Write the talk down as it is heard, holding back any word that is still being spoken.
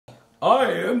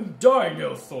I am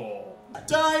Dino Thor.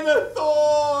 Dino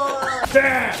Thor!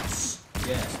 Dance!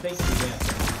 Yes, thank you,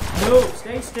 dance. Move,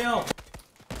 stay still.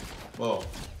 Whoa.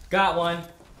 Got one.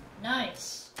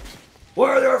 Nice.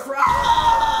 Where they're from?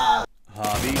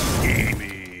 Hobby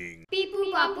Gaming. Beep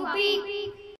boop bop boop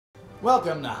beep.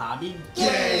 Welcome to Hobby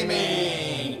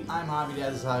Gaming! I'm Hobby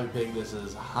Dad, this is HobbyPig, this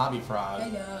is Hobby Frog.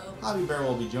 Hello. Hobby Bear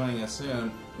will be joining us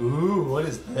soon. Ooh, what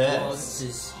is this? Oh, this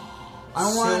is I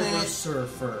want Silver it.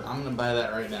 Surfer. I'm gonna buy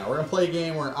that right now. We're gonna play a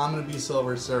game where I'm gonna be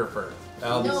Silver Surfer.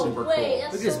 That'll be super cool. Look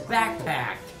at his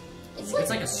backpack. It's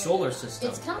like a solar system.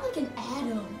 It's kind of like an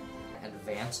atom.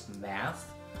 Advanced math?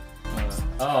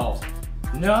 Oh.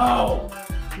 No!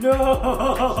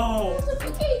 No!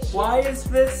 Multiplication. Why is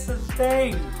this a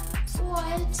thing?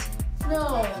 What? No.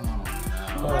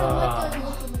 Oh, no. I like that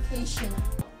multiplication.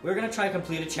 We're gonna try to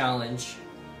complete a challenge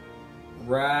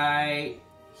right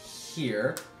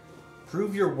here.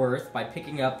 Prove your worth by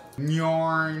picking up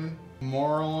Mjorn,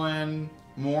 Morlin,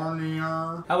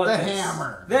 Mornir. How about the this?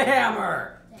 hammer. The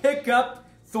hammer! Pick up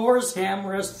Thor's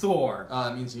hammer as Thor. Oh,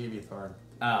 that means you need to be Thor.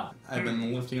 Oh. I've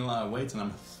been lifting a lot of weights and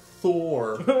I'm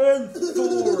Thor.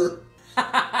 Thor.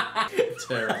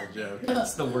 Terrible joke.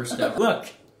 That's the worst ever. Look,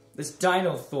 this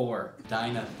Dino Thor.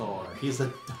 Dino Thor. He's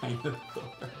a Dino Thor.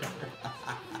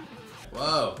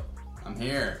 Whoa, I'm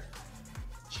here.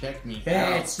 Check me Hey,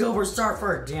 out. it's Silver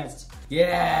Surfer. Dance.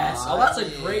 Yes. Oh, that's a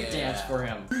great yeah. dance for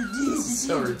him.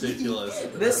 So ridiculous.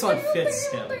 This one fits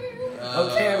him.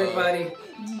 Okay, everybody.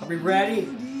 Are we ready?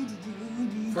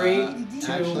 3,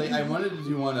 2. Actually, I wanted to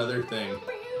do one other thing.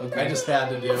 Okay. I just had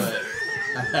to do it.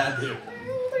 I had to.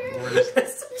 Worst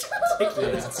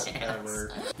dance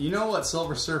ever. You know what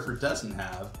Silver Surfer doesn't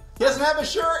have? He doesn't have a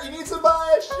shirt. He needs to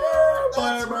buy a shirt.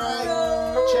 That's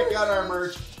right. Check out our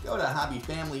merch. Go to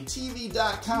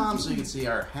hobbyfamilytv.com so you can see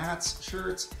our hats,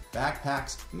 shirts,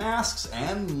 backpacks, masks,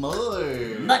 and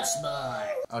more. Much more.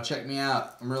 Oh, check me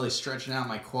out. I'm really stretching out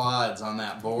my quads on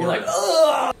that board. You're like,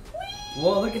 ugh!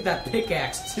 Whoa, look at that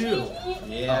pickaxe, too.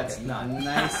 Yeah, Okay, it's not. a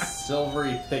nice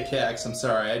silvery pickaxe. I'm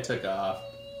sorry, I took off.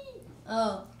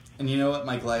 Oh. And you know what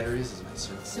my glider is my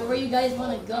surfboard. So where you guys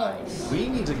want to go? We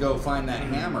need to go find that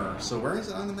hammer. So where is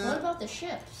it on the What map? about the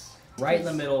ships? Right in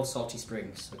the middle of Salty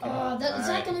Springs. Okay. Is that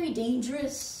Alright. going to be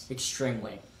dangerous?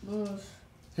 Extremely.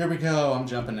 Here we go. I'm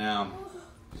jumping now.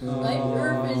 My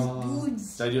nervous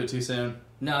dudes. Did I do it too soon?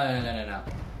 No. I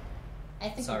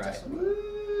think It's alright.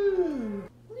 Woo.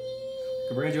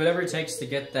 We're gonna do whatever it takes to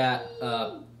get that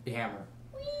hammer.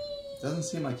 Doesn't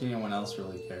seem like anyone else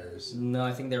really cares. No,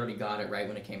 I think they already got it right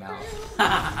when it came out.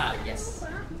 Yes.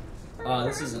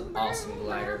 This is an awesome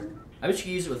glider. I wish you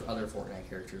could use it with other Fortnite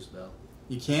characters, though.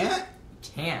 You can't?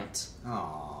 Can't. Aww.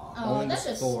 Oh, Only that this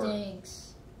just Thor.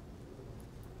 stinks.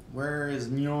 Where is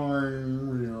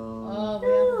Mjorn? Oh,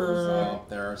 where Oh,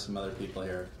 there are some other people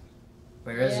here.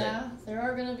 Where is Yeah, there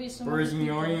are going to be some it? Where is other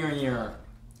people. Mjolnir?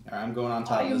 Alright, I'm going on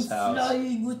top I of am this house.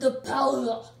 flying with the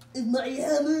power in my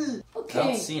hammer. I don't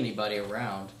Okay, see anybody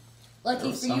around. lucky There for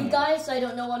was you someone. guys, I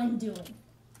don't know what I'm doing.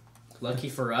 Lucky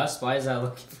for us? Why is that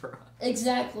lucky for us?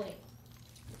 Exactly.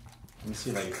 Let me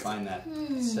see if I can find that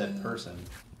said person.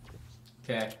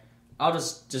 Okay. I'll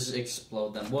just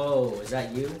explode them. Whoa, is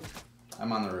that you?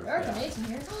 I'm on the roof. There are Yeah. grenades in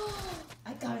here.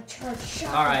 I got a charged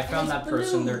shotgun. Alright, I found and that it's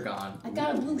person. blue. They're gone. I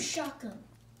got a blue shotgun.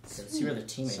 Let's see where their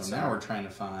teammates So now are. we're trying to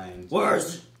find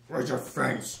Where's your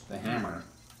friends? the hammer.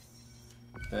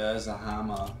 There's a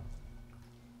hammer.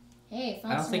 Hey,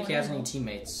 found I don't think he has someone any else.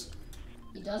 teammates.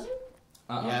 He doesn't?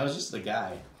 Yeah, it was just a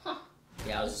guy.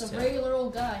 Yeah, I was Just just a him. regular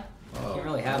old guy. Oh, Can't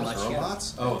really have those much yet.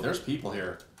 robots? Oh, there's people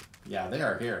here. Yeah, they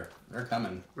are here. They're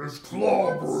coming. It's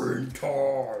clobbering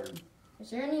time. Is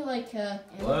there any, like, ammo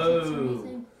Whoa. kits or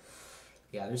anything?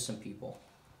 Yeah, there's some people.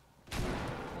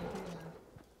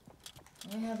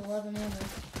 I have 11 ammo.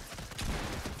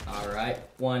 Alright,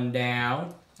 1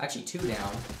 down. Actually, 2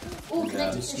 down. Oh, can I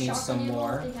take just the need shotgun some ammo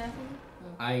more. if they have any?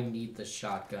 I need the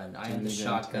shotgun. I Do you am the need to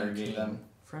shotgun interrogate king. them?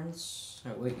 Friends? Oh,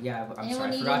 wait, yeah, I'm Anyone sorry.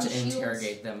 I need forgot to any shields?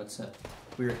 interrogate them. It's a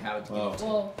weird habit to Whoa. get.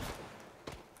 Whoa.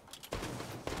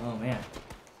 Oh, man.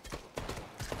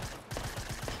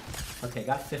 Okay,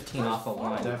 got 15 off of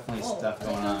one. Definitely Whoa. stuff Are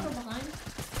going they coming on. from behind?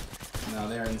 No,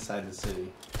 they're inside the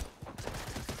city.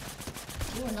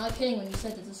 You were not kidding when you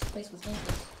said that this place was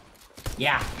dangerous.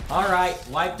 Yeah. Alright,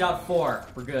 wiped out 4.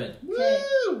 We're good. Okay.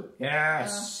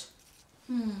 Yes.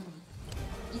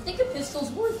 You think a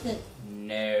pistol's worth it?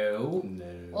 No. No.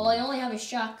 Well, I only have a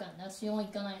shotgun. That's the only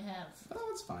gun I have. Oh,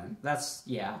 it's fine. That's,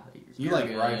 yeah. You You're like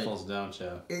good. rifles, don't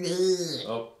you?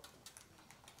 Oh,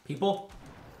 People?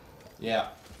 yeah.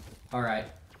 Alright.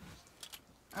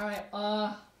 Alright,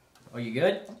 Are you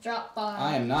good? I'll drop by.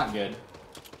 I am not good.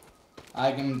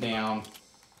 I'm down.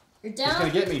 You're down? He's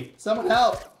gonna get me. Someone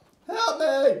help! Help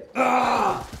me!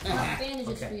 Ah! I have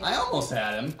bandages for you. I almost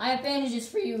had him. I have bandages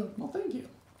for you. Well, thank you.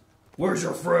 Where's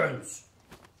your friends?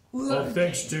 Oh,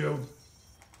 thanks, dude.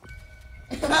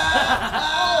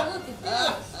 Oh, look at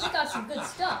this. I got some good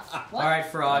stuff. What? All right,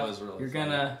 Frog. That was really you're funny.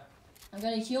 gonna. I'm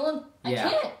gonna heal him? Yeah. I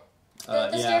can't.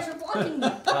 The Yeah. stairs are blocking me.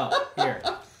 Oh, here.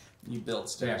 You built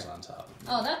stairs on top of me.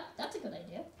 Oh, that's a good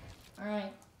idea.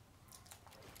 Alright.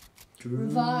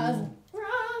 Revive.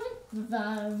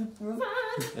 Revive.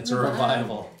 Revive. It's a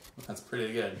revival. That's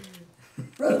pretty good.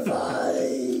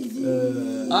 Revive.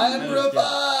 I'm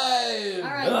revived!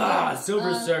 Alright.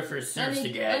 Silver Surfer let surfs me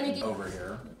again. get- Over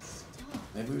here.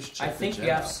 Maybe we should check I think the we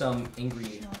jet have out. some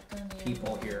angry Shotgun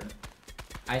people ammo. here.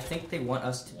 I think they want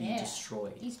us to be Yeah.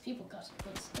 destroyed. These people got some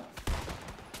good stuff.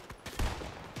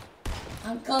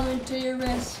 I'm coming to your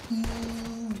rescue.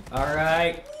 All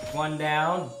right, one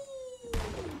down.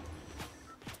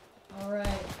 Alright.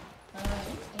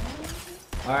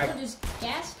 All right. There's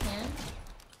gas can.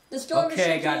 The storm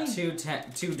Okay, is got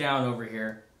shaking. two down over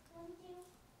here.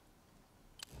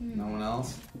 No one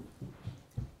else?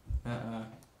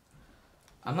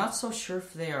 I'm not so sure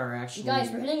if they are actually. You guys,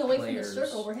 we're heading away players. from the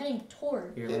circle. We're heading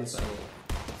toward. Here, let's see.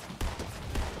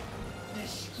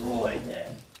 Destroy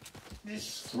them.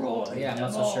 Destroy Yeah, I'm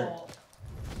not so sure.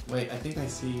 Wait, I think I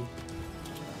see...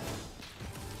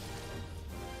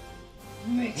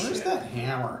 Make Where's that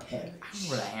hammer? I don't know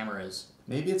where the hammer is.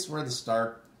 Maybe it's where the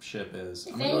starship is.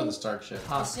 I'm If gonna go to any- the starship.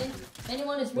 Possibly. If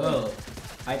anyone is really Whoa.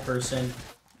 Hi, person.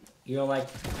 You don't like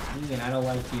me and I don't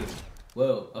like you.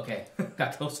 Whoa. Okay.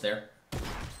 Got close there.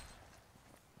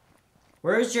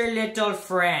 Where's your little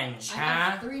friend, I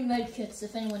huh? have 3 med kits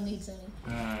if anyone needs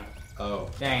any. Oh.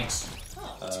 Thanks.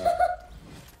 Oh.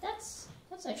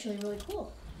 That's actually really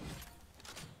cool.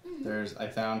 I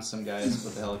found some guys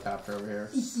with a helicopter over here.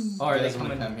 Oh, are You they guys wanna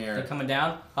coming? come here? They coming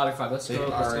down? Hobby Frog, let's They've go.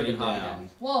 Let's go already get Hobby down.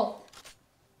 Whoa.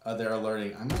 They're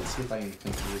alerting. I might see if I can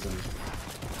confuse them.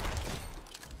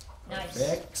 Nice.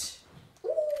 Perfect. Ooh.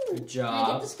 Good Can I job.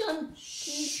 get this gun?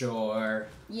 please? Sure.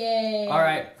 Yay. All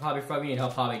right, Hobby Frog, we need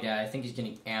help, Hobby Dad. I think he's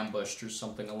getting ambushed or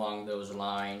something along those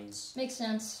lines. Makes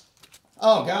sense.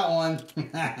 Oh, got one!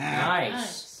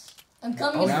 Nice. I'm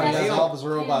coming Oh, as Now fast he as has I all of his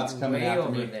robots can. coming Way after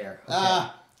over me. there. Okay.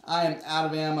 Ah! I am out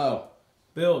of ammo.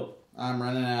 Build. I'm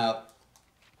running out.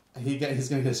 He's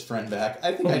gonna get his friend back.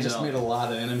 I think Oh, I just no. made a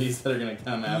lot of enemies that are gonna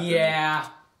come after me. Yeah.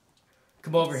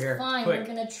 Come over here, Fine, quick. we're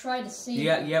gonna try to see. You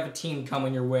have a team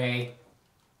coming your way.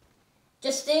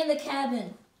 Just stay in the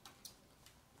cabin.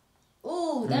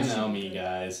 Ooh, You that's know me,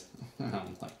 guys. I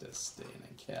don't like to stay in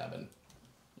a cabin.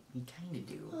 You kind of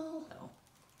do. Oh. though.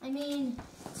 I mean,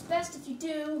 it's best if you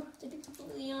do, to be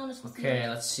completely honest with Okay, you.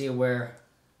 let's see where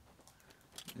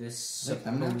this They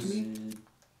coming after me? supposed-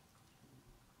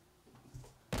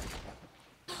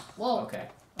 Whoa. Okay.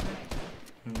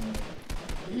 Alright.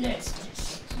 Let's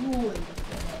destroy them.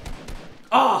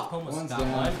 Oh, almost One's got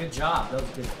down. one. Good job. That was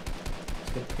good.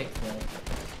 Good pick there.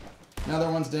 Another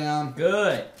one's down.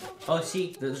 Good. Oh,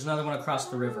 see, there's another one across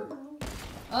the river.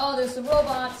 Oh, there's the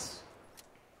robots.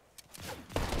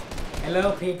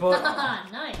 Hello, people. Haha,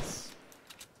 nice.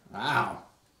 Wow.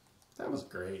 That was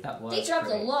great. That was They dropped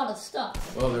great. a lot of stuff.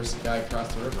 Whoa, there's a guy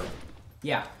across the river.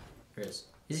 Yeah, there is.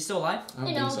 Is he still alive? I don't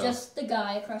You know, think so. just the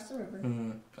guy across the river.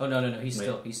 Oh no, he's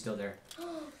Wait. still there.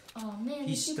 Oh man,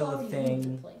 He's these still people a already moved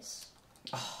thing. the place.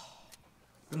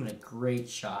 I'm in a great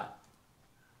shot.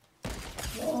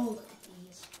 Whoa, look at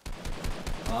these.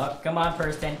 Oh, come on,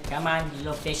 person. Come on, you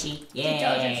little fishy.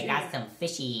 Yeah, got some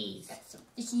fishies. Got some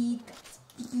fishy, got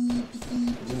some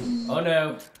fishy. Oh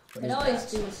no. What Could is always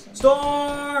that? do with some.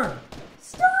 Storm!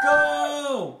 Stop!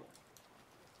 Go!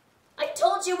 I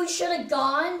told you we should have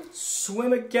gone.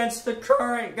 Swim against the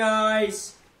current,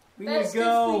 guys. We need Best to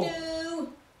go. if we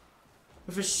do.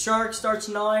 If a shark starts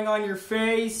gnawing on your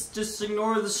face, just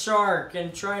ignore the shark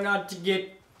and try not to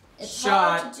get It's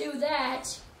shot. hard to do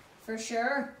that, for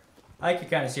sure. I could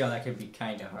kind of see how that could be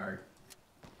kind of hard.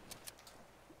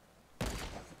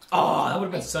 Oh, that would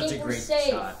have been I such a think we're great safe.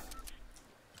 shot.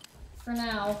 For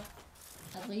now,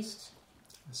 at least.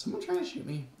 Is someone trying to shoot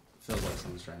me? Feels like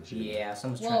someone's trying to shoot me. Yeah,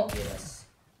 someone's Whoa. trying to get us.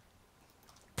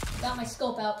 Got my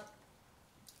scope out.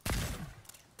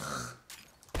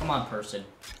 Come on, person.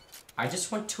 I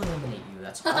just want to eliminate you.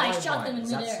 That's all I I shot want. them in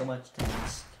Is that midair. so much to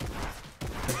ask?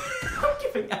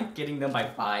 I'm getting them by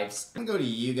fives. I'm gonna go to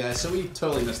you guys. So we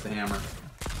totally missed the hammer.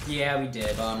 Yeah, we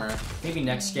did. Bummer. Maybe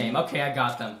next game. Okay, I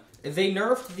got them. They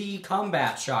nerfed the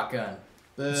combat shotgun.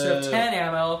 Instead of Boo. 10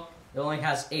 ammo, it only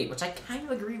has 8, which I kind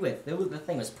of agree with. The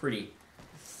thing was pretty.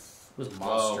 It was a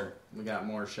monster. Whoa, we got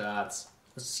more shots.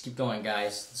 Let's just keep going,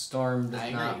 guys. The storm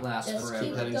does not last Just forever.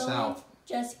 keep Heading going. south.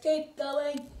 Just keep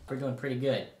going. We're doing pretty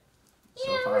good.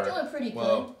 Yeah, we're doing pretty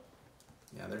good.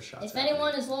 Yeah, there's shots. If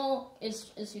anyone is low,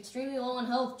 is extremely low on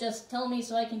health, just tell me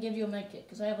so I can give you a med kit,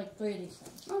 because I have like 3 of these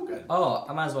things. Oh, good. Oh,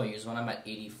 I might as well use one. I'm at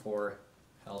 84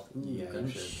 health. Ooh, Yeah, you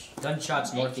should.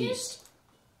 Gunshots Med northeast.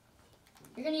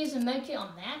 You're gonna use a med kit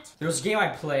on that? There was a game I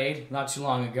played not too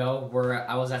long ago where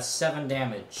I was at 7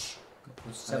 damage. It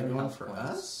was Are they 7 going health for points.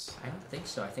 us? I don't think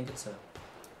so. I think it's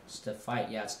just a fight.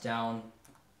 Yeah, it's down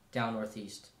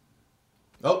northeast.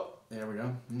 Oh, there we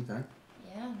go. Okay.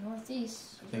 Yeah,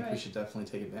 northeast. I think we should definitely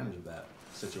take advantage of that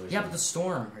situation. Yeah, but the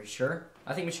storm. Are you sure?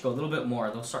 I think we should go a little bit more.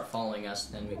 They'll start following us,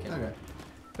 then we can. Okay.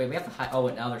 Wait, we have to hide. Oh,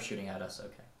 wait, now they're shooting at us.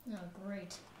 Okay. Oh,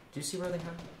 great. Do you see where they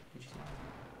have? Did you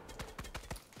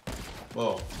see?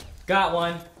 Whoa. Got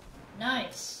one.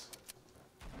 Nice.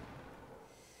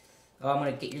 Oh, I'm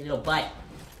gonna get your little butt.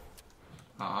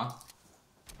 Aw.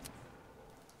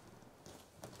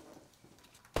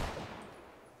 I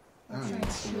don't even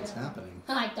see what's happening.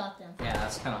 I got them. Yeah,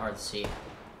 that's kind of hard to see.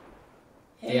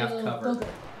 Hey, They have little cover. booger.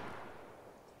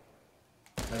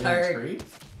 Are they Third. in a tree? You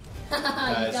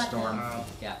Guys, got storm. them.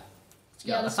 Yeah. Let's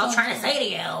Yeah, go. the That's what I'm storm- trying to say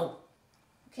to you.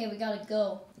 Okay, we gotta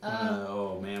go.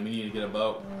 Oh man, we need to get a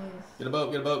boat. Get a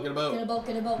boat, get a boat, get a boat. Get a boat,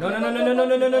 get a boat. No, get no, a no, boat, no, no, no,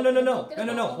 get a no, no, boat, no, no, get a no, boat, get a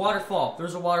no, no, no. boat. Waterfall.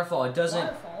 There's a waterfall. It doesn't.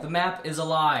 Waterfall? The map is a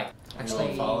lie. Actually,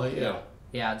 We'll follow you.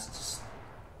 yeah, it's just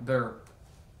they're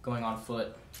going on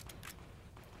foot.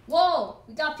 Whoa!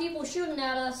 We got people shooting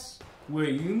at us.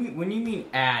 Wait, you mean when you mean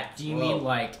at? Do you Whoa. mean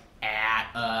like at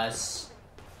us?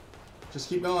 Just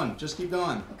keep going. Just keep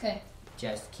going. Okay.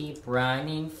 Just keep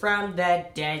running from the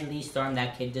deadly storm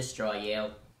that could destroy you.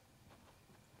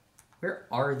 Where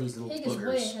are these little Pig is way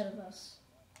boogers? ahead of us.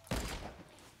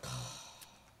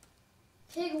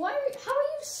 Pig, how are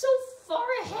you so far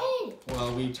ahead?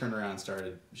 Well, we turned around and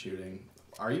started shooting.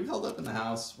 Are you held up in the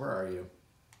house? Where are you?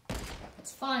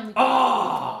 It's fine. We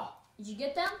Ah! Did you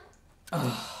get them?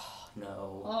 Oh,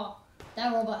 no. Oh,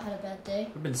 that robot had a bad day.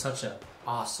 Would have been such an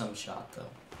awesome shot, though.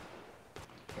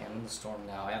 Okay, I'm in the storm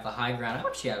now. I have the high ground. I'm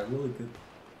actually at a really good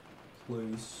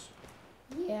place.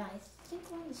 Yeah, I think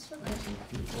we're in the circle.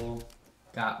 People.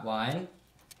 Got one.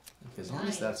 Okay, as long as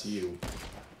Nice. that's you.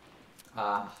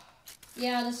 Ah.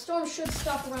 Yeah, the storm should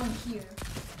stop around here.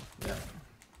 Yeah.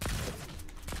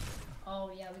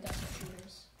 Oh, yeah, we got some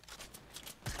shooters.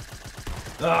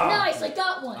 Ah. Nice, I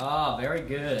got one. Ah, very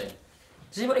good.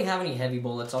 Does anybody have any heavy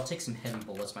bullets? I'll take some heavy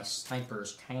bullets. My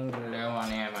sniper's kind of low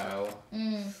on ammo.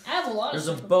 I have a lot There's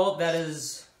a of boat that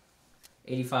is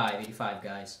 85,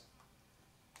 guys.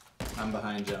 I'm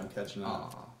behind you. I'm catching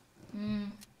up. Aw.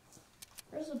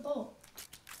 Where's the boat?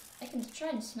 I can try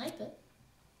and snipe it.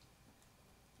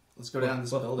 Let's go down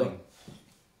this Look, building.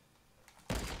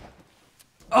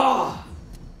 Oh!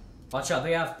 Watch out,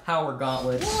 they have power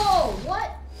gauntlets. Whoa,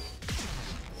 what?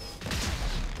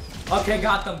 Okay,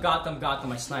 got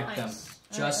them. I sniped them. Nice.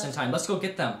 Just in time. Let's go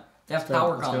get them. They have Let's go,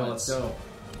 power let's go, gauntlets. let's go.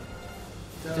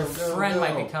 Go, Their go, friend go.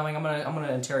 might be coming. I'm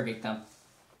gonna interrogate them.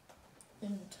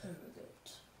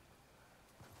 Interrogate.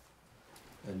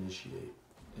 Initiate.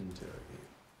 Interrogate.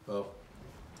 Oh.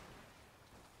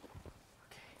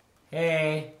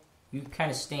 Hey, you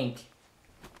kind of stink.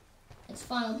 It's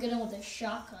fine, we'll get in with a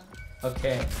shotgun.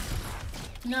 Okay.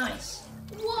 Nice.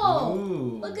 Whoa!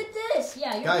 Ooh. Look at this!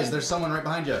 Yeah, you're Guys, there's someone right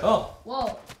behind you. Oh.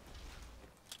 Whoa.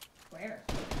 Where?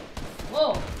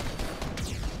 Whoa.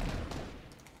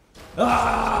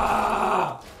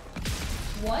 Ah!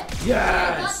 What? Yes!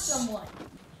 Yeah, I got someone.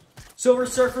 Silver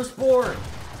Surfer's board.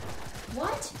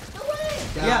 What? No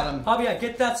way! Got him. Hobby,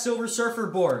 get that Silver Surfer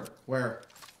board. Where?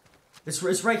 It's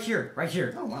right here.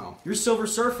 Oh, wow. You're Silver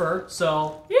Surfer,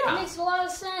 so That yeah. makes a lot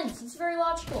of sense. It's very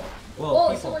logical. Whoa, Whoa,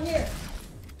 people. someone here.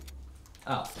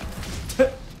 Oh.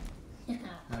 Okay.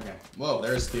 Whoa,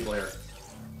 there's people here.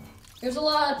 There's a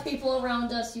lot of people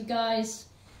around us, you guys.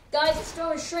 Guys, the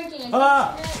storm is shrinking.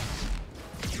 Ah!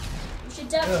 We should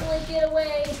definitely get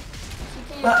away. If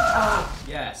you can. Ah!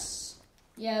 Yes.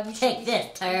 Yeah, we should. Take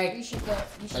this, turd. We should go.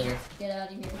 We should Later. get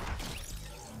out of here.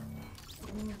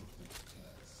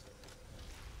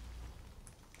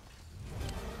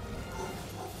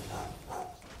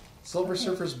 Silver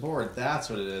Surfer's board. That's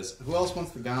what it is. Who else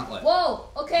wants the gauntlet? Whoa!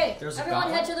 Okay, There's a everyone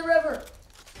gauntlet? head to the river.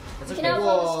 It's We okay. can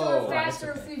outrun the storm Whoa.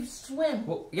 faster It's okay. if we swim.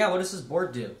 Well, yeah, what does this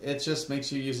board do? It just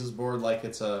makes you use his board like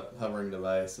it's a hovering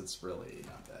device. It's really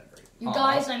not that great. You Aw.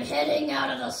 guys, I'm heading out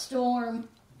of the storm.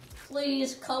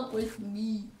 Please come with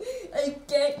me. I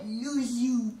can't use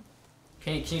you.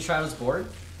 Can you try this board?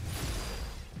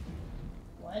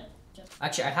 What? Just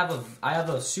Actually, I have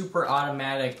a super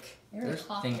automatic you're There's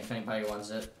talking. thing if anybody wants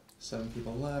it. 7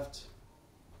 people left.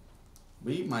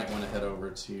 We might want to head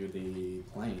over to the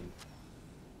plane.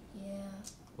 Yeah.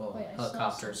 Well, Wait, I saw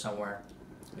helicopter somewhere.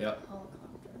 Yep. Helicopter.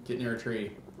 Get near a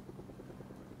tree.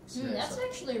 That's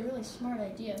actually a really smart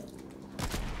idea.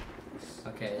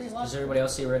 Okay, Pretty does everybody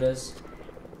else see where it is?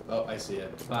 Oh, I see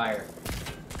it. Fire.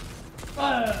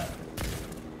 Fire!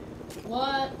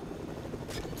 What?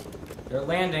 They're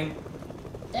landing.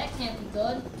 That can't be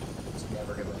good. It's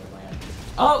never good when they land.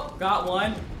 Oh, got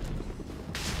one.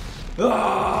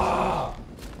 Ah!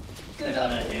 Get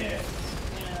out of here!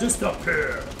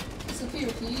 Disappear. Disappear,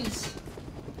 please.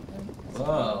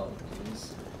 Whoa.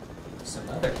 Please. Some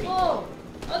other people. Whoa!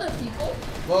 Other people?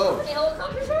 How Whoa! many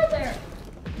helicopters are there?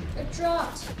 They're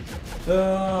dropped.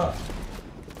 Ah,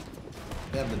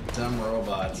 They have the dumb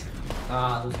robots.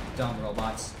 those dumb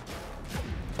robots.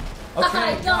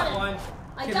 I Okay, got it. one.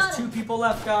 I Okay, got there's it. 2 people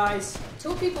left, guys.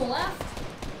 2 people left.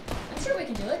 I'm sure we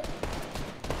can do it.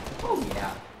 Oh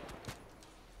yeah.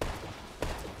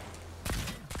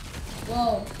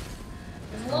 Whoa.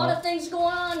 There's a lot of things going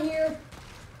on here.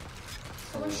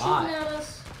 Someone's shooting lot. at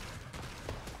us.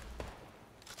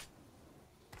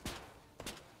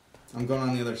 I'm going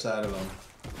on the other side of them.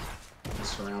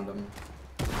 Just surround them.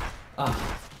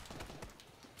 Ah.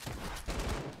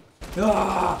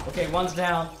 Ah. Okay, one's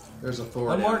down. There's a Thor.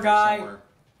 One down more here guy. somewhere.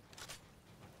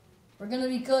 We're gonna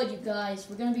be good, you guys.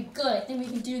 We're gonna be good. I think we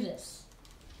can do this.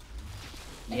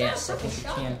 Yes, I got a think you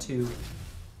purple can too.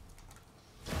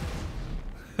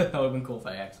 That would have been cool if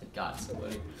I actually got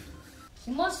somebody.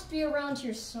 He must be around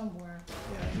here somewhere.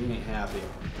 Yeah, he ain't happy.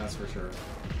 That's for sure.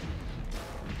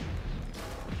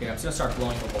 Here, I'm just gonna start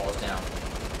blowing the walls down.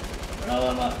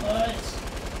 Blow them up, boys.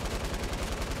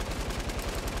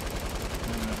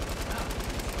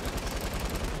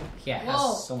 Yeah, it Whoa.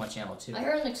 has so much ammo too. I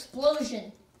heard an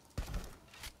explosion.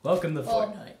 Welcome to Oh.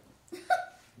 Fortnite.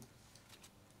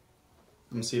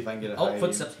 Let me see if I can get a Oh, high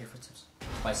footsteps here, footsteps. Oh,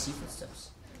 I see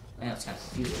footsteps. I know it's kind of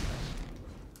confusing.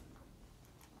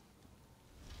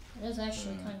 It is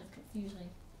actually kind of confusing.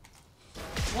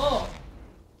 Whoa!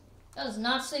 That is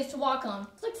not safe to walk on.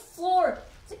 It's like the floor.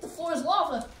 It's like the floor is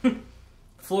lava.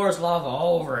 Floor is lava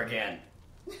all over again.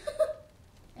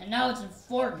 And now it's in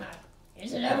Fortnite.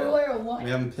 Is it everywhere or what? We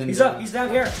haven't pinned He's it. up, he's down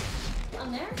here.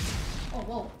 Down there? Oh,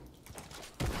 whoa.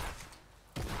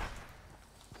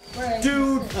 Where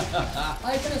Dude!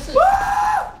 I can assist.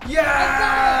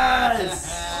 Yes!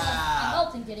 I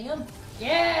helped in getting him.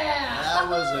 Yeah! That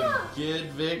was a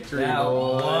good victory, That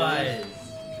boys. was.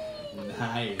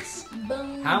 Nice.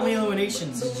 Boom, How many boom,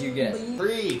 eliminations did you get? boom.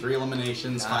 3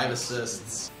 eliminations, 5 Nice.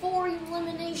 assists. 4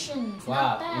 eliminations. Wow,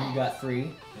 Not bad. you got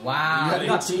 3. Wow, You got you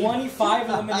got 18. 25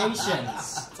 eliminations.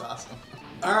 That's awesome.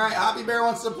 All right, Hobby Bear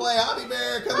wants to play. Hobby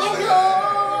Bear, come Let's on.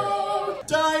 go!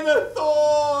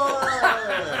 DinoThor!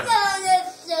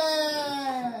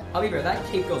 Dinosaur! Hobby Bear, that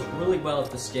cape goes really well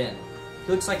with the skin.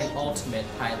 He looks like an ultimate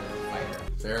Highlander fighter.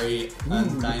 Very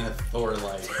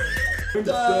un-DinoThor-like.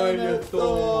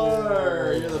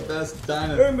 DinoThor! You're the best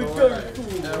DinoThor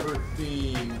I've ever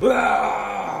seen.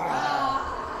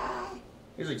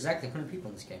 There's exactly 100 people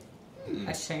in this game.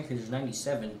 Actually, technically, there's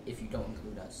 97 if you don't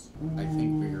include us. I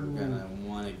think we're gonna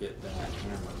want to get that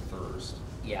hammer first.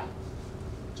 Yeah.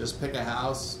 Just pick a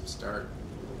house, start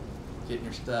getting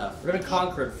your stuff. We're gonna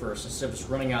conquer it first instead of just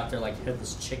running out there like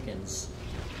headless chickens.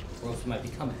 Or else we might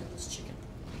become a headless chicken.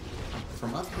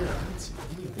 From up here, I don't see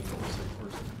anything that looks like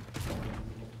person.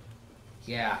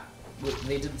 Yeah.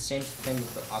 They did the same thing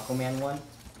with the Aquaman one.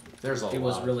 There's a lot It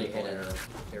was of really people hidden. there.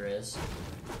 There is.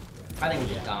 I think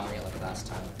we did dominate like last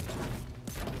time.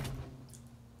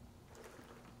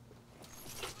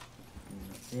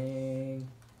 Nothing.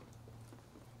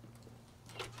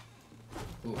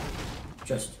 Ooh.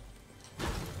 Just.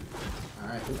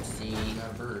 Alright, Oopsie. we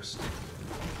got a burst.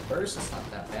 Burst, it's not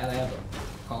that bad. I have a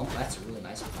pump. That's a really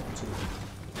nice pump, too.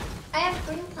 I have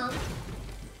green pump.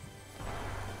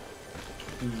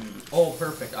 Oh,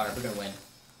 perfect. Alright, we're gonna win.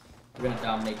 We're gonna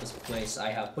dominate this place. I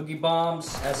have boogie bombs,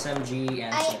 SMG,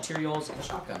 and some materials, and a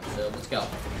shotgun. So let's go.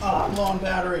 Oh, I'm low on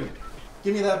battery.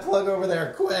 Give me that plug over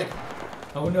there, quick.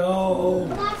 Oh no!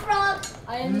 Come on, frog.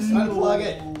 I am Unplug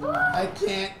it. I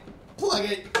can't plug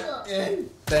it in.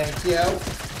 Thank you.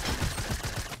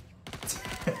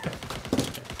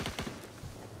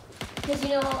 Because, you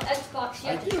know, Xbox, you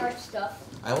have to charge stuff.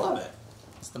 I love it.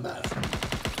 It's the best.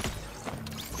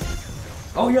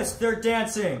 Oh yes, they're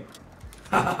dancing!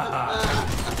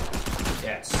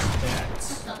 Yes,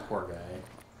 that's Poor guy.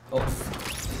 oh.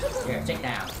 Here, take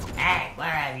down. Hey, where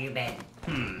have you been?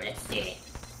 Let's see.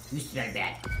 You smell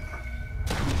bad.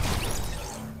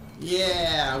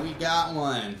 Yeah, we got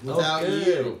one. Without good.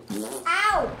 you.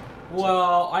 Ow!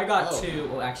 Well, I got 2.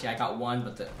 Well, actually, I got 1,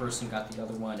 but the person got the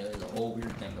other one. It was a whole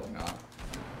weird thing going on.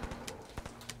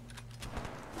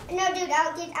 No, dude,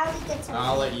 I'll get some.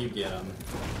 I'll let you get them.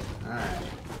 All right.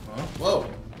 Huh? Whoa.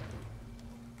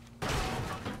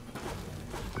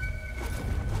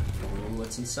 Ooh,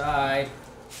 what's inside?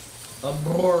 A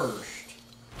borscht.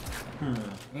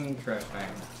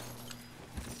 Interesting.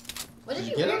 What if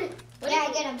Did you you get weird? Yeah,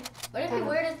 I get them. What if you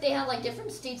weird if they have like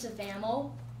different states of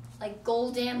ammo, like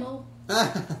gold ammo?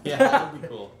 Yeah, that would be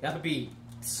cool. That would be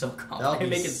so complicated. That'll be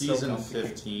Make it so season complicated.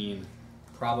 15.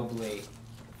 Probably.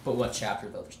 But what chapter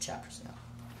though? There's chapters now.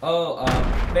 Oh,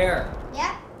 Bear.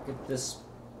 Yeah. Get this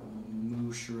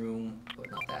mushroom,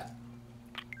 but not that.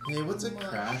 Hey, what's a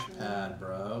crash pad,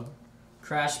 bro?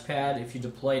 Crash pad. If you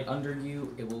deploy it under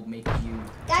you, it will make you.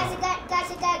 Guys, I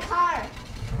got a car.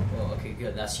 Oh, okay,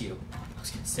 good. That's you. I was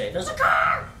gonna say, there's a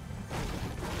car.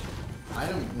 I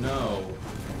don't know.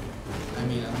 I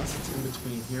mean, unless it's in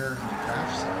between here and the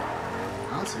crash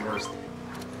site. I don't see where's.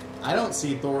 I don't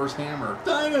see Thor's hammer.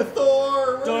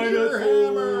 DinoThor! Where's your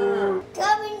hammer?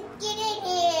 Come and get in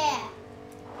here.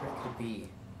 Where could it be?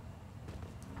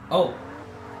 Oh,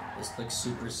 this looks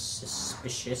super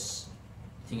suspicious.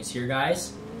 Think it's here,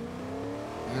 guys?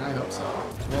 Man, I hope so.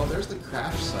 Well, there's the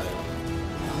crash site.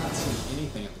 I'm not seeing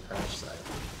anything at the crash site.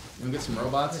 You wanna get some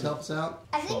robots to help us out?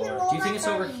 I think the Or do you think it's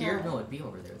over robots are here? No, it'd be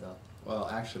over there though. Well,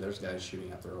 actually, there's guys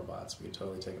shooting at the robots. We could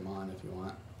totally take them on if you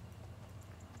want.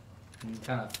 I'm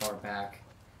kind of far back.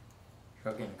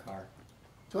 Go get in the car.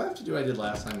 Do I have to do what I did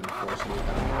last time and force you to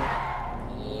come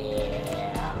here?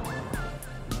 Yeah.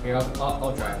 Here,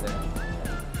 I'll drive there.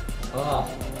 Oh,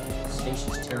 the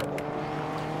station's terrible.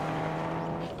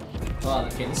 Oh,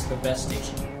 okay, this is the best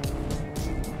station.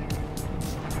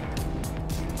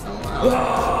 Oh, wow.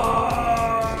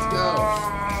 Let's go.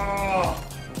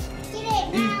 Get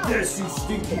it now. This, you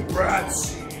stinky brats!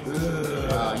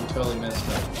 Wow, you totally missed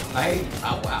it.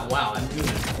 Wow, I'm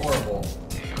doing horrible.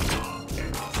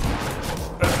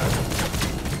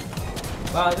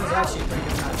 Wow, this is actually a pretty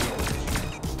good idea.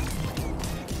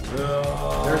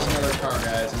 There's another car,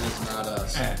 guys, and it's not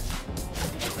us.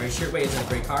 Are you sure? Wait, is it a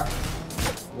great car?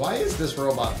 Why is this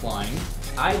robot flying?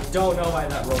 I don't know why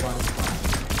that robot is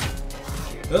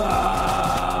flying.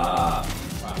 Wow,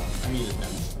 I needed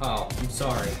him. Oh, I'm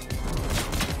sorry.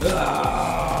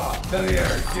 Come here,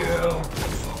 dude.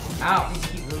 Ow, he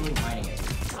keeps really minding it.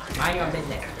 Mind your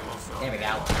business. There we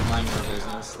go. Mind your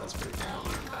business. That's pretty cool.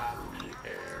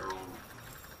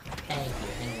 Thank you.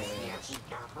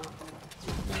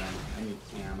 Man, I need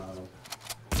ammo.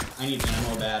 I need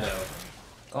ammo bado.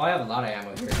 Oh, I have a lot of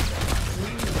ammo here.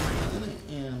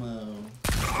 Ammo.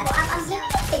 I'm giving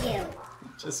it to you.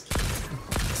 Just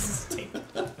kidding.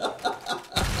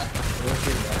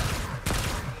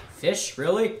 Fish?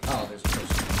 Really? Oh, there's a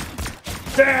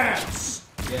fish. Dance!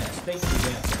 Yes, thank you,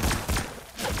 dance.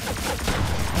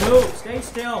 Move! Stay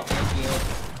still! Thank you.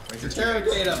 Where's your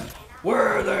Interrogate him. Where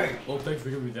are they? Oh, thanks for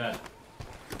giving me that.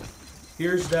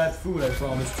 Here's that food I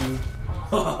promised you.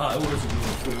 Haha, it wasn't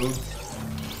real food.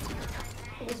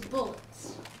 It was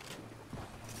bullets.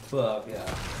 Fuck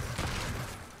yeah.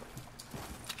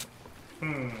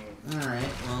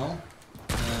 Alright, well.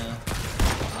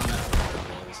 I'm not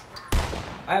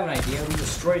I have an idea. We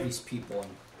destroy these people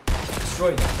and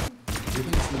destroy them. Do you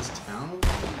think it's in this town? No,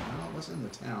 it wasn't in the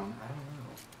town. I don't know.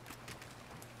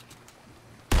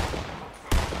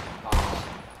 Oh,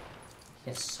 he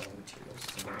has so many materials.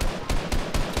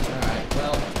 Alright,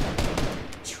 well,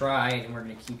 tried, and we're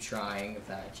gonna keep trying if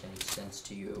that makes any sense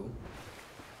to you.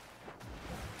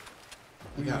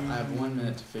 I have 1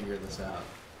 minute to figure this out.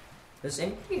 Does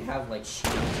anybody have like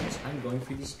shields? I'm going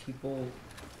through these people.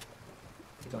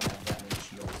 They don't have that many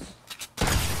shields.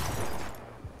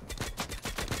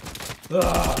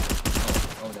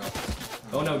 Oh no.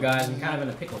 Oh no, guys, I'm kind of in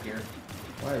a pickle here.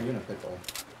 Why are you in a pickle?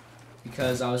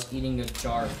 Because I was eating a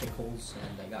jar of pickles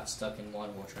and I got stuck in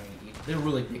one while trying to eat. They're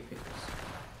really big pickles.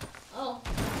 Oh.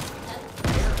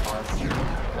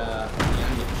 Yeah, I'm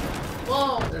getting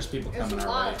Whoa. There's people There's coming a our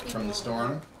lot way of people. from the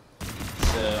storm.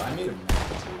 So I made them mad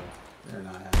too. They're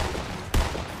not happy with me.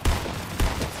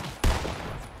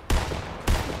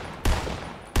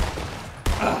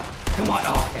 Come on!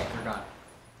 Oh, okay, they're gone.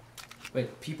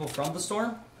 Wait, people from the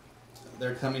storm?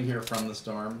 They're coming here from the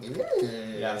storm.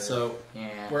 Yeah, so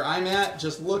Yeah. where I'm at,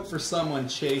 just look for someone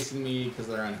chasing me because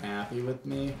they're unhappy with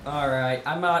me. Alright,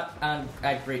 I'm not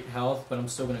at great health, but I'm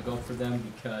still gonna go for them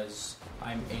because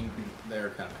I'm angry. They're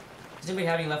coming. Does anybody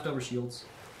have any leftover shields?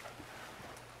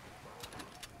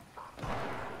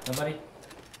 Nobody?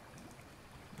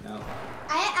 No.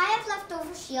 I have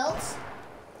leftover shields.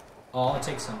 Oh, I'll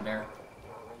take some there.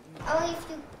 Oh, if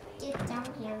you get down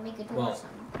here and make a door Well, or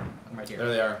something. I'm right here. There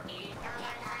they are.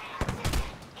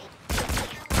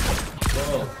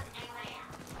 Whoa.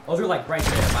 Oh, they're like right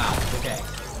there. Wow. Okay.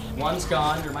 One's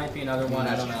gone. There might be another one.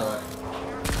 I don't know.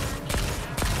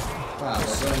 Wow,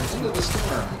 we're going into the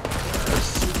storm. They're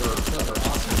super clever,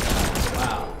 awesome guys.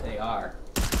 Wow, they are.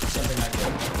 Something I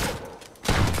did.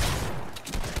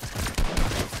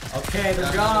 Okay,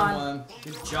 they're gone.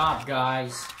 Good job,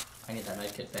 guys. I need that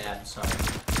knife kit bad. I'm sorry.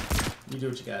 You do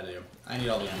what you gotta do. I need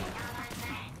all the ammo.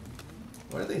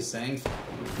 What are they saying?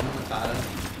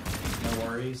 No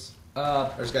worries.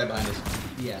 There's a guy behind us.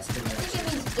 Yes. I think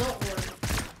it means don't worry.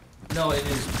 No, it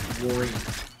is worry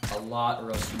a lot,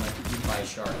 or else you might be eaten by a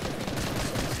shark.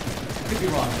 Could be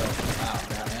wrong though. Wow,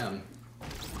 got him.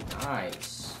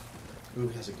 Nice. Ooh,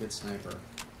 he has a good sniper.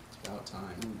 It's about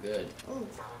time. Ooh, good. Ooh.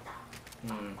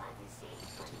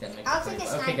 I'll take a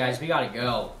sniper. Okay, guys, we gotta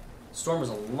go. Storm was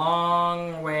a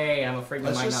long way. I'm afraid we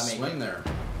Let's might just not make swing there.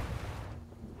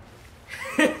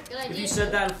 If you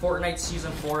said that in Fortnite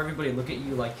Season 4, everybody look at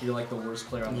you like you're like the worst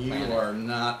player on the planet. You are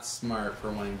not smart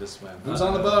for wanting to swim. Who's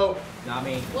on the boat? Not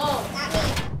me. Whoa. Not me.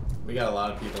 We got a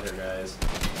lot of people here, guys.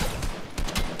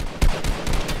 I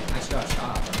just got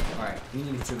shot. Alright, we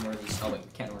need to do more of these. Oh wait, we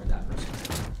can't order that person.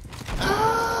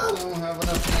 I don't have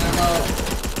enough ammo.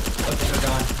 Okay, they're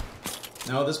gone.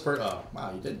 No, this person. Oh,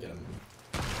 wow, you did get him.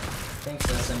 Thanks,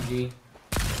 SMG.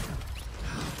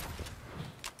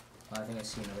 I think I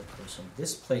see another person.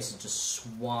 This place is just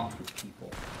swamped with people.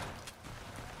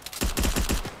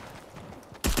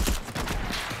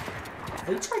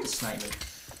 They tried to snipe me.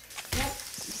 Yep.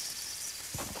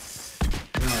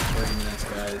 We're on 30 minutes,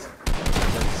 guys.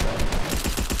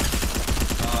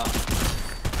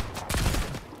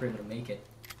 37. We're able to make it.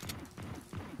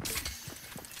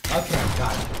 Okay,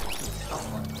 got it.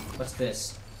 What's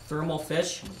this? Thermal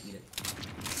fish? I'm gonna eat it.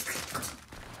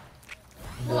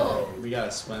 Whoa. We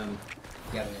gotta swim.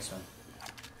 Yeah, this one.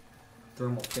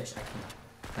 Thermal fish. I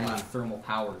Come have on. thermal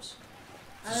powers.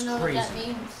 I This don't is know crazy. what that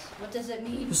means. What does it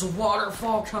mean? There's a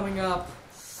waterfall coming up.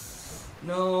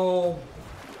 No.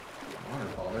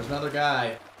 Waterfall. There's another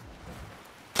guy.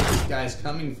 Where's this guy's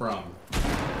coming from?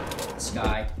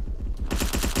 Sky.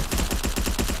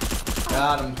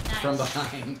 Got him Nice. from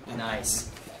behind. Nice.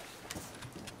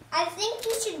 I think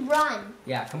you should run.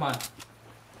 Yeah, come on.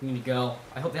 We need to go.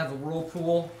 I hope they have a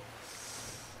whirlpool.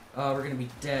 We're gonna be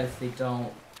dead if they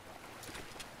don't.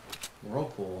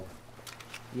 Whirlpool.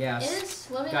 Yeah. It is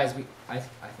swimming. Guys, I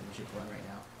think we should run right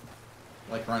now.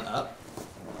 Like run up?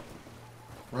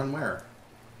 Run where?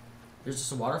 There's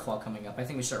just a waterfall coming up. I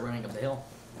think we start running up the hill.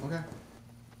 Okay.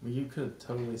 Well, you could have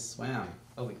totally swam.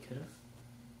 Oh, we could have.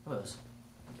 What was?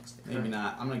 Maybe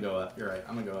not. I'm gonna go up. You're right.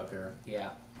 I'm gonna go up here.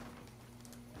 Yeah.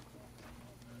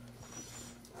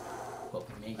 Hope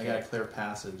we make I it. got a clear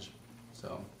passage.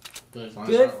 So. Good, as long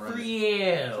as I don't run- for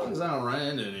As long you. as I don't run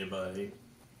into anybody.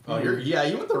 Oh,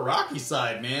 you went the rocky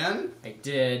side, man. I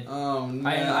did. Oh no.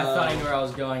 I thought I knew where I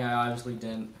was going. I obviously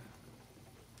didn't.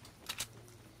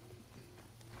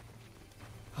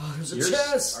 Oh, there's a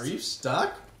chest. Are you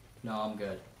stuck? No, I'm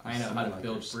good. I know how to Like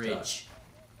build you're bridge.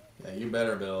 Yeah, you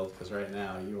better build, because right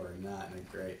now you are not in a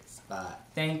great spot.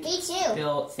 Thanks, Me too.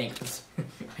 Bill. Thanks.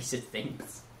 I said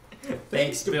thanks.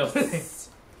 Thanks, Bill.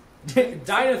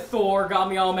 DinoThor got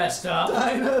me all messed up.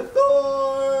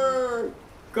 DinoThor!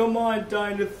 Come on,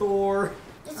 DinoThor.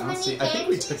 Does I someone don't see. need I think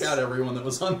we bandages? took out everyone that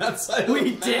was on that side.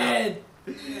 We of the map. did.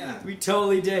 Yeah. We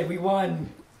totally did. We won.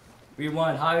 We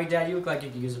won. Hobby Dad, you look like you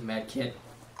could use a med kit.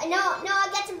 No, I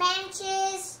got some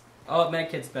bandages. Oh, med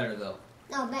kit's better though.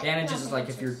 No, Bandages no is like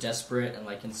if you're bandages. desperate and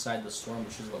like inside the storm,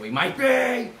 which is what we might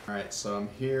be. All right, so I'm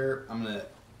here.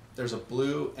 There's a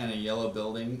blue and a yellow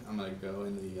building. I'm gonna go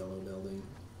into the yellow building.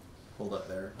 Hold up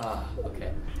there. Ah,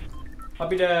 okay.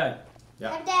 Hobby Dad.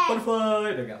 Yeah. I'm dead.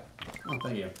 Butterfly. There we go. Oh,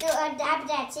 thank you. No,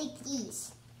 Dad, take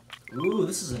these. Ooh,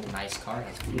 this is a nice car. It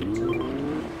has fuel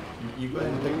too. You go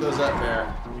ahead and pick those up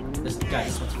there. This guy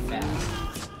swims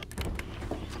fast.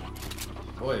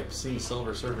 Boy, seeing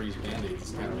Silver Surfer use band-aids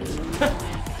is kind of weird.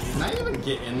 Can I even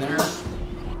get in there?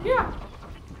 Yeah.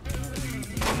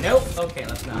 Nope. Okay,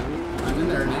 let's not. I'm in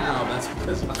there now. That's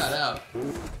because I'm not out. Come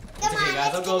It's okay, on,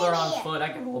 guys. let's I'll go get there in on here. foot. I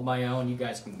can hold my own. You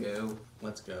guys can go.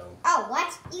 Let's go. Oh,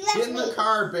 what? You left Get in me. the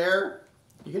car, Bear.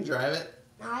 You can drive it.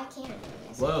 No, I can't.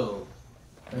 Yes. Whoa.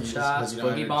 Maybe it's Shots, 'cause you don't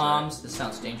have boogie your bombs. This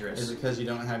sounds dangerous. Is it because you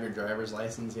don't have your driver's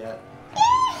license yet?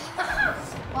 Wow,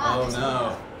 Oh this-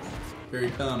 no. Here he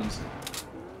comes.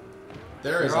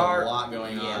 There is a are lot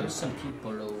going Yeah, on. there's some people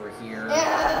over here. I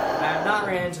have not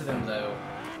ran into them though.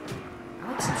 I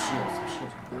like some shields. Some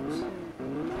shields are nice.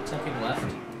 Some people left.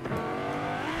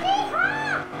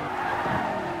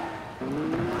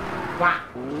 Wow.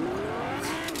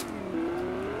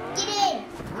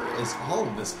 is all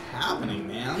of this happening,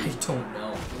 I man? don't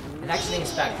know. It actually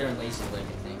is back there in Lazy Lake,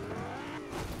 I think.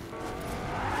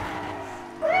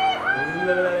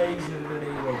 Lazy Lake.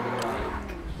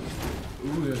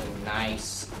 Ooh,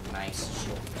 nice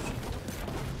shield.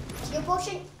 Shield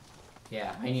potion?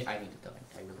 Yeah, I need it though.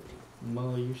 I really do.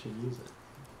 Well, you should use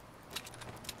it.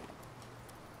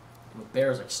 The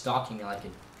bear's like stalking me like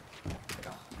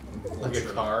Like a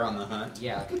car on the hunt?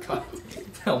 yeah, like a car.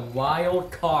 A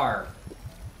wild car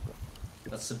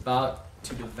that's about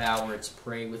to devour its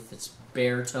prey with its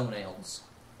bare toenails.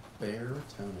 Bare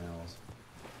toenails.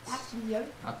 That's weird.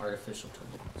 Not artificial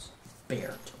toenails. Bare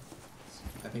toenails.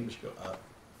 I think we should go up.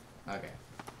 Okay.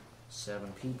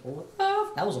 7 people.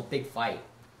 That was a big fight.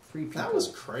 3 people. That was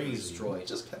crazy. Destroyed.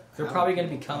 Just kept They're probably going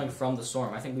to be coming from the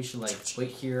storm. I think we should like wait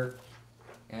here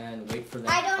and wait for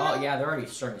them. I don't know. Yeah, they're already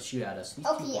starting to shoot at us. These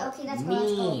Okay, people are okay, that's what I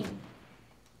was told. mean.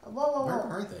 Whoa. Where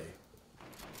are they?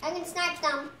 I'm gonna snipe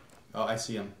them. Oh, I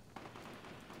see them.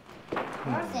 Where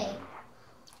are they?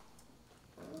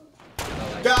 Oh,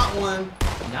 like- Got one!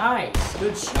 Nice,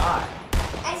 good shot.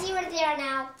 I see where they are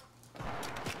now.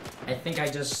 I think I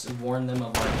just warned them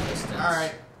of our existence.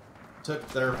 Alright. Took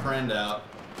their friend out.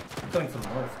 Coming from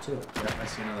north too. Yep, I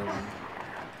see another one.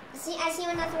 I see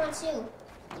another one too.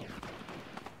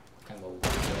 Kind of a weird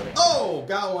building. Oh!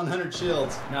 Got 100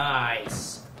 shields.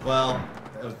 Nice. Well,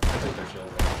 I took their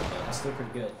shields out. That's still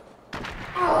pretty good.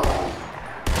 Oh!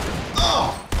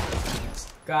 Oh!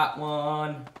 Got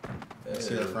one. I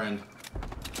see their friend.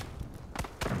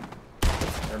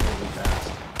 They're moving fast.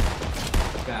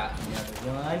 Got another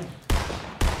one.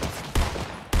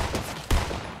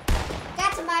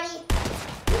 Got somebody.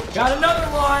 Got another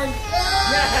one.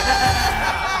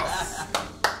 Yes!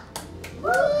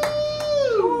 Woo!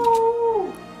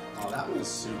 Oh, that was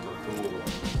super cool.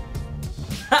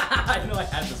 I know I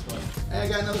had this one. Hey, I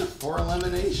got another 4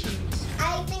 eliminations.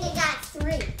 I think I got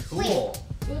 3. Cool. Wait,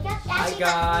 you got, I actually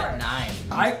got 4. 9.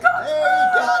 I got.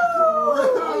 Hey, got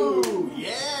Crew!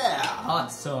 Yeah!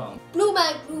 Awesome. Blue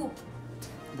my group.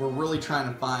 We're really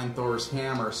trying to find Thor's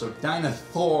hammer so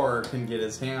DinoThor can get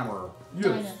his hammer.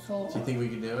 DinoThor. Do you think we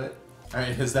can do it?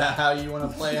 Alright, is that how you want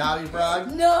to play Hobby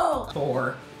Frog? No!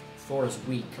 Thor is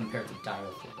weak compared to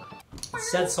DinoThor. It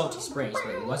said Salty Springs,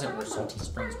 but it wasn't where Salty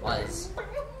Springs was.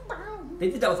 They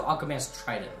did that with Aquaman's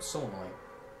Trident. It was so annoying.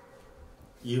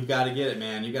 You've got to get it,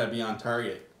 man. You got to be on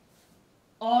target.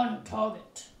 On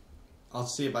target. I'll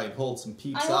see if I can hold some I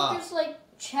peeps hope off. there's like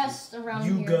chests around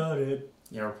here. it.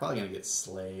 Yeah, we're probably going to get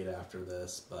slayed after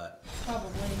this, but... Probably.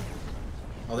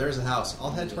 Oh, there's a house. I'll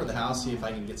head toward the house, see if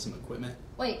I can get some equipment.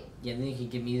 Wait, Yeah, then you can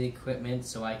give me the equipment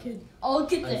so I could I'll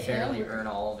get the unfairly hammer. earn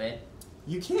all of it.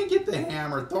 You can't get the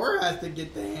hammer. Thor has to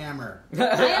get the hammer.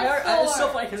 It's so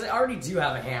Thor. funny because I already do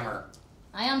have a hammer.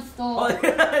 I am Oh, Thor.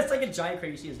 it's like a giant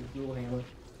crate. You see this little hammer.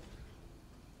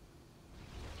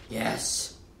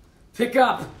 Yes. Pick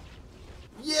up.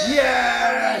 Yeah!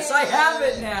 Yes, I have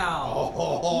it now.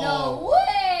 Oh, No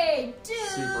way, dude!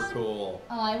 super cool.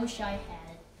 Oh, I wish I had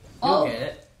it. You'll Oh, get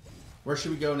it. Where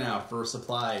should we go now for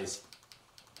supplies?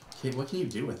 Okay, what can you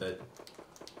do with it?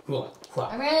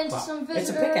 I ran into some It's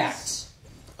a visitors. pickaxe.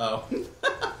 Oh.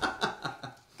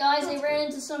 Guys, I ran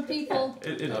into some people.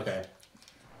 Okay.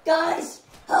 Guys,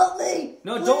 help me!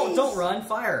 No, please. don't run.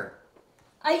 Fire.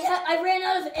 I ran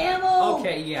out of ammo.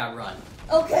 Okay, yeah, run.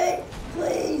 Okay,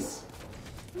 please.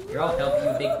 Here, I'll help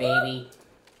you, big baby.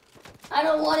 I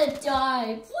don't want to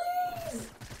die. Please,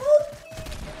 help me,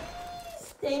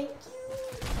 please. Thank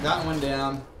you. Got one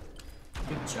down.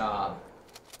 Good job.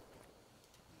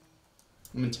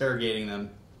 I'm interrogating them.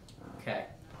 Okay.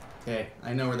 Okay,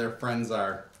 I know where their friends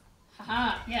are.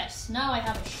 Haha, yes. Now I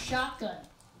have a shotgun.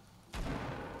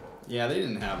 Yeah, they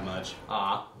didn't have much.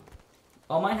 Ah.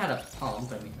 Oh, mine had a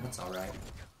pump. I mean, that's all right.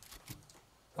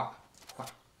 Quack,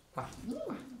 quack, quack.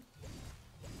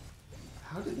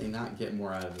 How did they not get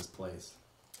more out of this place?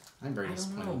 I'm very I don't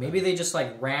disappointed. know. Maybe they just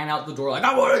like ran out the door like,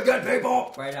 I want to get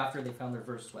people! Right after they found their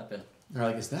first weapon. They're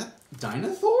like, is that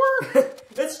DinoThor?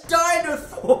 It's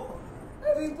DinoThor!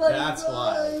 Everybody That's run.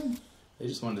 why. They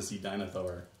just wanted to see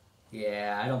DinoThor.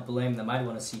 Yeah, I don't blame them. I'd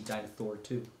want to see DinoThor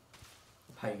too.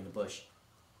 I'm hiding in the bush.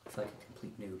 I feel like a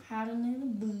complete noob. Hiding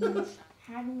in the bush.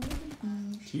 Hiding in the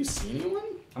bush. Do you see anyone?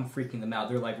 I'm freaking them out.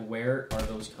 They're like, where are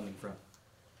those coming from?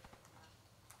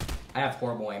 I have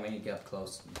horrible aim. I need to get up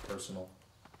close and personal.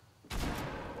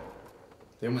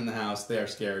 They went in the house. They are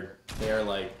scared. They are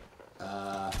like,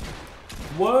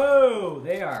 Whoa!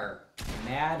 They are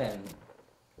mad and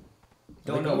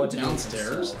don't know what to do with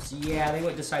downstairs? themselves. Yeah, they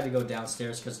would decide to go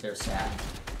downstairs because they're sad.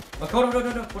 Look, hold on, hold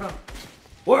on.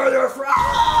 Where are they from?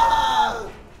 ah!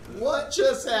 What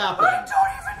just happened? I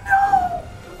don't even know!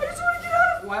 I just want to get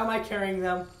out of Why am I carrying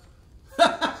them?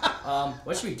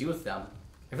 What should we do with them?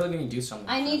 I feel like we need to do something.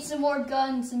 I need some more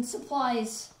guns and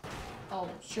supplies. Oh,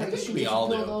 sure. I You think should we just all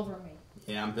build do. over me.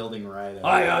 Yeah, I'm building right up.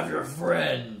 I have your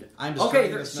friend. I'm just okay.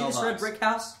 trying to See this red brick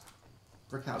house?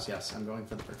 Brick house, yes. I'm going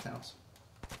for the brick house.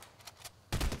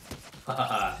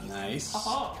 Haha. Nice.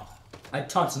 I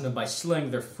taunted them by slaying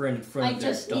their friend in front I of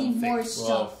their just dumb need more face. Whoa,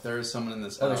 stuff. there is someone in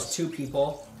this Oh, house. there's 2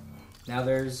 people. Now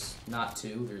there's not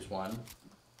 2. There's 1.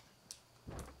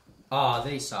 Oh,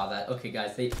 they saw that. Okay,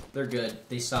 guys, they're good.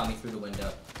 They saw me through the window.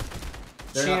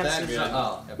 They're not that good.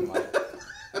 Oh, never mind.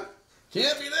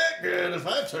 Can't be that good if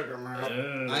I took them out.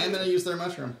 I am going to use their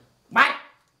mushroom. What?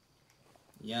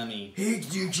 Yummy. Hey,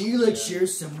 dude, can you like share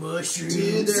some mushrooms?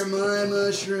 Dude, they're my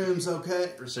mushrooms,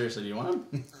 okay? Or seriously, do you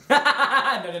want them?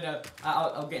 No.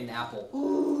 I'll get an apple.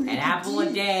 Ooh, An apple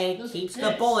a day Look at keeps the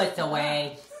this. bullets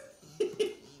away.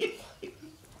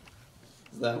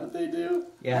 Is that what they do?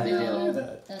 Yeah, they No, do.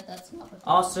 that's not what.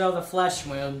 Also, the flesh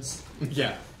wounds.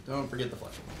 Yeah. Don't forget the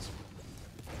flesh ones.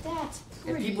 That's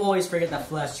And pretty. people always forget the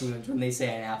flesh wounds when they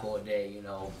say an apple a day. You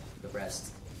know the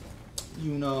rest.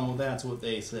 You know, that's what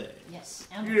they say. Yes.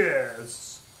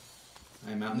 Yes.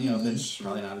 I'm out in the open.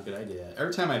 Probably not a good idea.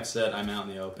 Every time I've said I'm out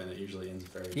in the open, it usually ends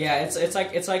very. Yeah, it's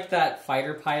like that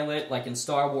fighter pilot, like in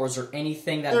Star Wars or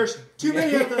anything that. There's too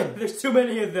many of them. There's too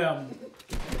many of them,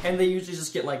 and they usually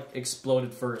just get like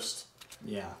exploded first.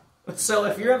 Yeah. So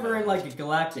if you're ever in like a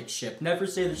galactic ship, never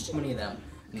say there's too many of them,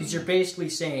 because you're basically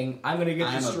saying I'm gonna get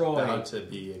destroyed. I'm about to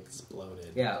be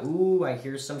exploded. Yeah. Ooh, I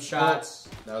hear some shots.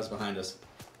 That was behind us.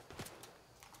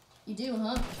 You do,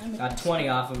 huh? Got 20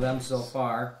 off of them so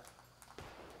far.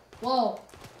 Whoa.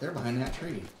 They're behind that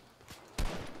tree.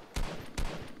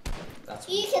 That's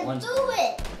You can one. do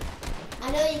it.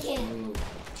 I know you can. Ooh.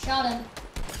 Shot him.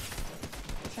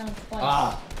 Shot him twice.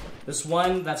 Ah, this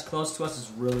one that's close to us is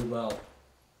really low.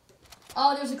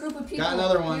 Oh, there's a group of people Got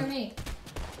another one. near me.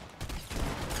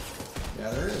 Yeah,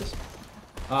 there is.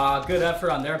 Good effort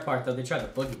on their part though. They tried to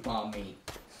boogie bomb me.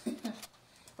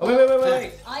 Oh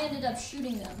wait. I ended up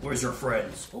shooting them. Where's your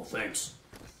friends? Oh, thanks.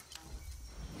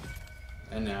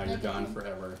 And now you're Thank you. gone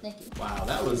forever. Thank you. Wow,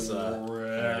 that was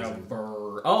amazing.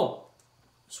 Oh,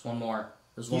 there's one more.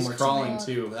 There's one He's more. crawling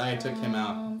too. I took him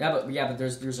out. Yeah, but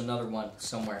there's another one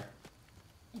somewhere.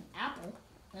 An apple?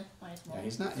 Might as well. Yeah,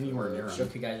 he's not anywhere near him.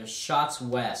 Okay, guys, there's shots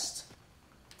west.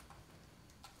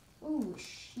 Ooh,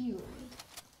 shield.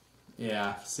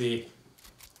 Yeah, see,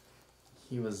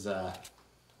 he was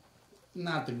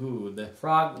not the good.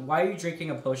 Frog, why are you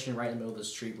drinking a potion right in the middle of the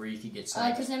street where you could get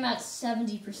sniped? Because I'm at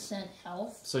 70%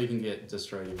 health. So you can get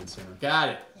destroyed even sooner. Got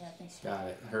it. Yeah, thanks. Got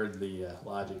it. Heard the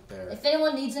logic there. If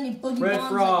anyone needs any boogie Red bombs,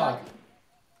 frog. I got you.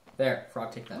 There,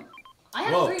 Frog, take that. I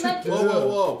have Whoa, 3 medkits.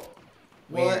 whoa.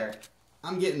 Where? What?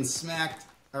 I'm getting smacked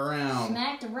around.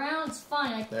 Smacked around, it's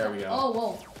fine. There we go. Oh,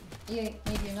 whoa. Yeah,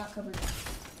 maybe you're not covered.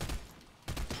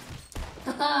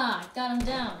 Haha, got him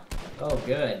down. Oh,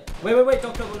 good. Wait,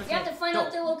 don't kill the You have to find Don't.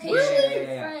 out their location Yeah, of your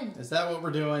yeah. friend. Is that what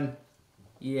we're doing?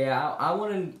 Yeah, I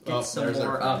want to get Oh, some there's their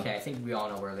more. friend. Okay, I think we all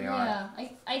know where they are. Yeah,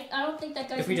 I don't think that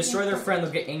guy's If we gonna destroy get their us. friend,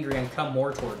 they'll get angry and come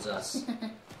more towards us.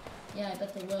 Yeah, I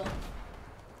bet they will.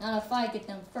 Not if I get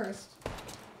them first.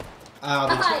 Ow,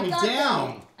 they I took me got down.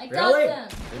 them. I got Really? them.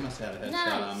 They must have had a headshot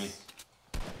Nice. on me.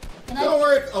 Can Don't I?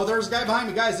 worry. Oh, there's a guy behind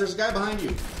me. Guys, there's a guy behind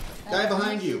you. Guy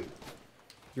behind you.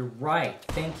 You're right.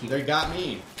 Thank you. They got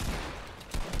me.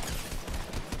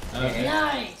 Okay.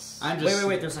 Nice. I'm just.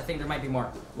 Wait. I think there might be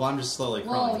more. Well, I'm just slowly Whoa,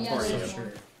 crawling yeah, for you. there's Sure.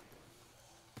 more.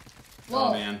 Oh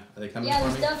Whoa. man, are they coming Yeah, for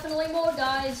there's me? definitely more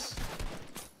guys.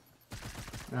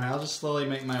 Alright, I'll just slowly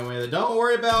make my way there. Don't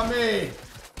worry about me.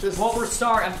 Just Well, we're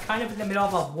sorry. I'm kind of in the middle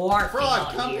of a war.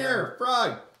 Frog, come here.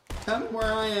 Frog, come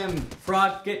where I am.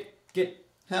 Frog, get.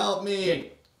 Help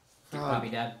me. Copy,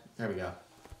 Frog. Dad. There we go.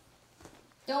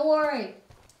 Don't worry.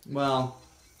 Well,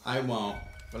 I won't,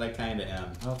 but I kind of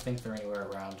am. I don't think they're anywhere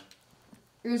around.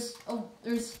 There's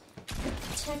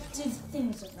protective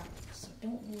things around, so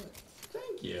don't worry.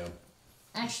 Thank you.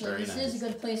 Actually, Very this nice. is a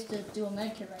good place to do a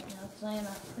medkit right now because I am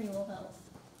at pretty low health.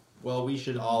 Well, we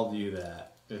should all do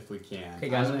that if we can. Okay,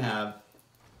 guys. I'm gonna have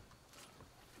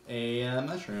a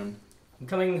mushroom. I'm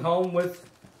coming home with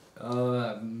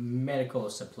medical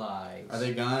supplies. Are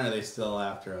they gone or are they still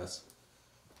after us?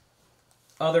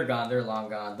 Oh, they're gone. They're long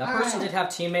gone. That person Alright. did have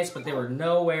teammates, but they were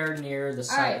nowhere near the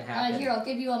site it Alright, happened. here, I'll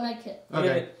give you a medkit.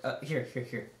 Okay. Here.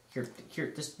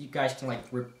 Just you guys can like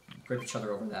rip each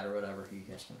other over that or whatever. You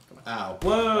guys can come on. Ow.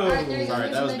 Whoa! Alright, there you go. Sorry,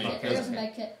 Here's that a was medkit. me. Okay, Here's a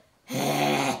okay.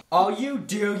 medkit. Oh,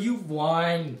 you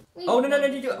won! We Oh no!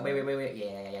 won. You do. Wait!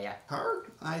 Yeah. Hard?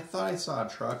 I thought I saw a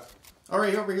truck. All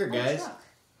right, over here, guys. Oh, truck.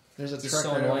 There's a This is truck so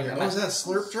right over annoying. here. I'm Oh, is at- that a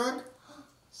slurp truck?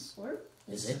 Slurp?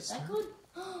 Is it? Is that good?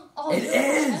 Oh, It there's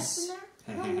a is! chest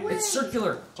in there? No way. It's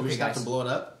circular. Do we just have to blow it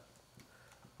up?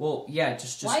 Well, yeah,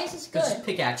 just Why is this just good?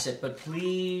 pickaxe it, but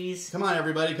please. Come on,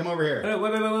 everybody, come over here.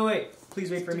 Wait. Please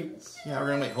wait for me. Yeah, we're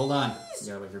gonna wait. Hold on. You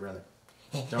gotta wait for your brother.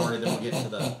 Don't worry, then we'll get into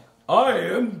the... I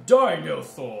am Dino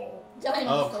Thor.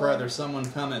 Oh, crud, there's someone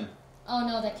coming. Oh,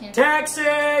 no, that can't. Taxi!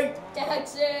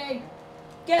 Taxi!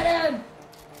 Get him!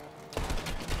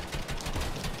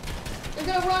 They're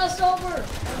gonna run us over! Or at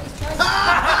least try to-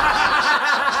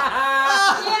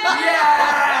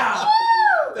 Yeah! Woo!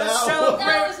 Let's That celebrate.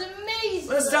 That was amazing!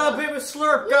 Let's celebrate with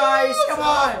Slurp, guys! Come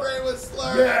on! Celebrate with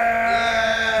Slurp!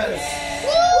 Yes!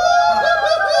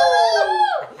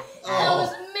 That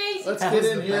was amazing! Let's get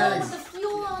in Oh, here. with the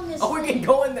fuel on this Oh, we thing. can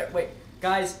go in there. Wait,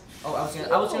 guys. Oh, I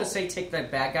was gonna say take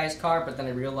that bad guy's car, but then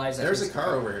I realized that There's a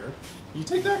car over here. You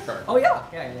take that car. Oh yeah. Oh,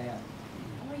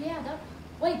 yeah, that...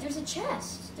 Wait, there's a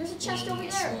chest. There's a chest over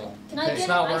there. Can I Okay, get it's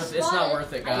not it? worth it. It's not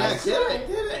worth it, guys. Yeah, get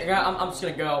it. Yeah, I'm just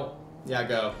gonna go. Yeah,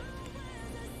 go.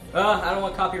 I don't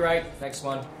want copyright. Next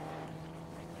one.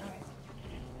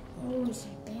 Oh, some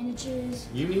bandages.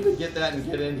 You need to get that and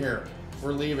get in here.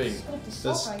 We're leaving. Let's go with the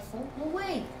assault rifle. No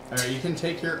way. Alright, you can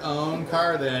take your own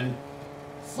car then.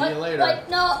 See What? you later. What?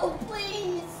 No,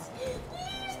 please.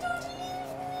 Please don't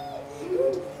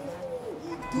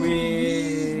leave me.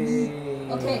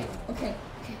 Whee. Okay.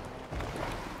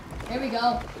 There we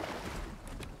go.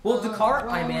 Well, the car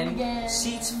I'm wrong in again.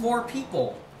 seats 4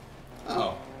 people.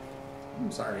 Oh.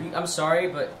 I'm sorry. I'm sorry,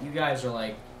 but you guys are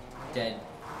like dead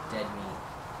meat.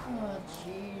 Oh,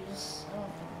 jeez. I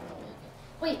don't think we'll make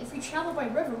it. Wait, if we travel by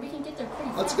river, we can get there pretty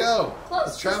fast. Let's go. Close.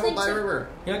 Let's travel by river.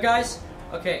 You know, guys.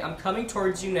 Okay, I'm coming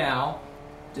towards you now.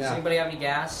 Does Yeah. anybody have any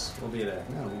gas? We'll be there.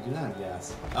 No, we do not have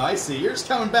gas. Oh, I see. You're just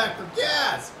coming back for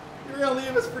gas. You're gonna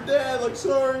leave us for dead. Like,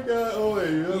 sorry, guy. Oh, wait.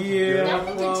 You have Yeah. Now we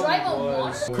can drive on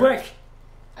water? Quick!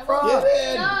 I won't. Get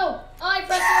in. No! Oh, I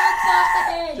pressed the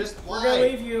wrong button. Just We're gonna fly.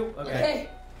 leave you. Okay.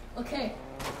 Okay.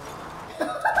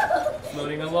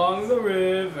 Floating along the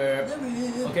river.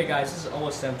 Okay, guys, this is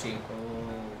almost empty.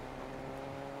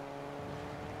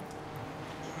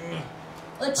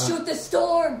 Let's shoot the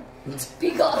storm.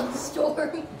 Be gone,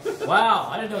 storm. Wow,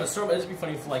 I didn't know the storm. This would be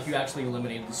funny if like you actually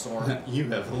eliminated the storm. You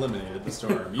have eliminated the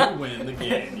storm. You win the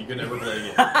game. You can never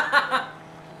play again.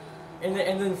 And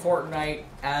then Fortnite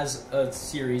as a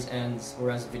series ends, or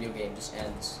as a video game just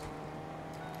ends.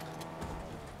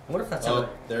 I wonder if that's ever. Oh,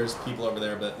 there's people over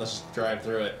there, but let's just drive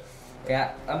through it.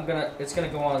 Yeah, it's gonna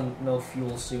go on no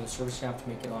fuel soon, so we're just gonna have to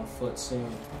make it on foot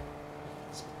soon.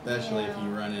 Especially if you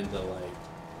run into, like...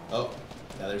 Oh,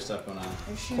 yeah, there's stuff going on.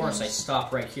 Of course, I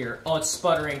stop right here. Oh, it's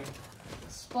sputtering.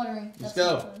 Sputtering. Let's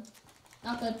That's go.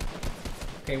 Not good. Not good.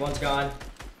 Okay, one's gone.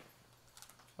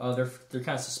 Oh, they're kind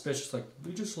of suspicious. Like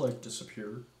they just like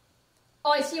disappeared. Oh,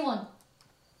 I see one.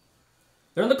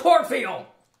 They're in the cornfield.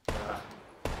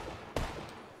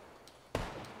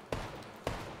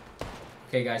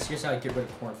 Okay, guys, here's how to get rid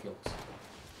of cornfields.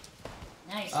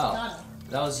 Nice. Oh. Got him.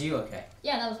 That was you, okay.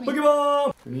 Yeah, that was me.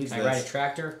 Pokemon! Who needs Can I ride a this?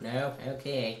 tractor? No?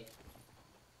 Okay.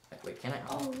 Wait, can I?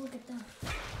 Oh, look at that.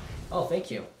 Oh,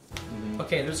 thank you.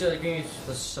 Okay, there's gonna be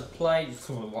a supply.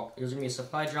 There's gonna be a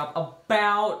supply drop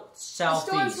about The southeast.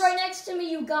 storm's right next to me,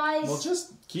 you guys. Well,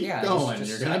 just keep Yeah, going. just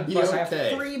You're gonna be plus I okay.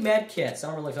 have 3 med kits. I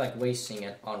don't really feel like wasting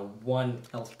it on 1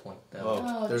 health point, though. Oh,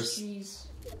 Oh, there's jeez.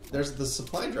 the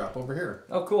supply drop over here.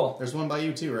 Oh, cool. There's one by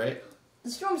you too, right?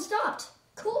 The storm stopped.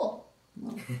 Cool.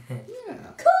 Yeah.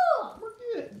 Cool. We're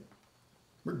good.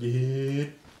 We're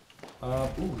good.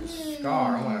 Ooh, the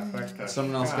scar. I want to fix that.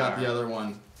 Someone else got the other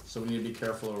one, so we need to be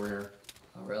careful over here.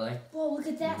 Oh, really? Whoa, look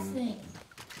at that thing.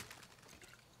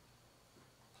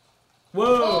 Whoa!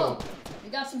 Oh, we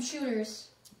got some shooters.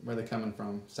 Where are they coming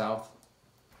from? South?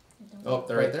 I don't- Oh,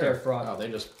 they're right Right there. there, Frog. Oh, they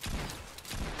just...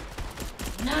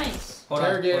 Nice. Hold on,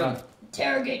 Interrogate hold on. him.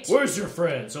 Interrogate. Where's your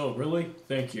friends? Oh, really?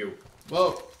 Thank you.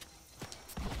 Whoa.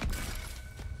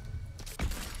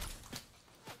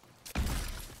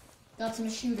 Got some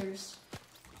shooters.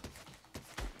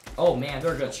 Oh, man,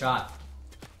 they're a good shot.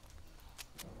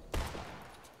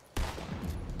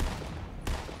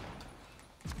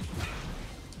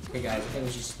 Okay, guys, I think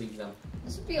we should just leave them.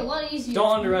 This would be a lot easier.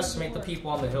 Don't underestimate the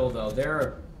people on the hill, though.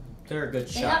 They're a good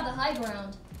They shot. have the high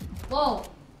ground. Whoa.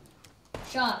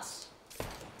 Shots.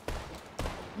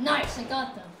 Nice, I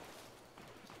got them.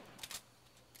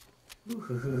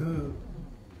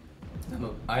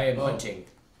 I am Oh. hunting.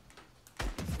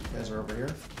 You guys are over here?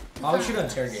 Oh, we should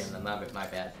interrogate them. My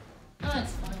bad. Oh,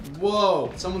 it's fine.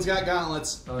 Whoa! Someone's got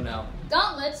gauntlets. Oh, no.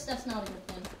 Gauntlets, that's not a good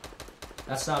thing.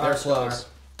 That's not They're our scar. close.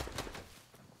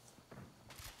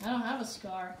 I don't have a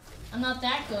scar. I'm not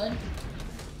that good.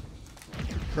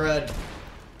 Crud.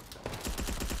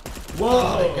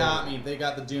 Whoa! They got me. They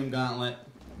got the Doom Gauntlet.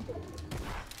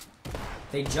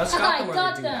 They just got them, or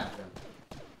got they do them. have them?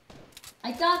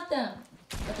 I got them.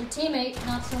 But their teammate,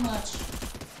 not so much.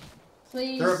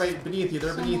 Please. They're beneath you.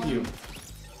 They're beneath you.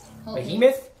 Help me.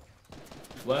 Behemoth?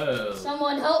 Whoa.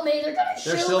 Someone help me. They're gonna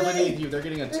shoot me. They're still beneath you. They're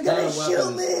getting a ton of weapons.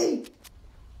 Shoot me.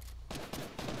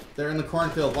 They're in the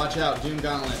cornfield. Watch out. Doom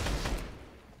Gauntlet.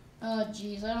 Oh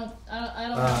jeez, I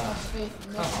don't have much faith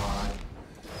in Come this. on.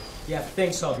 Yeah,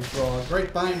 thanks, Hobby Frog.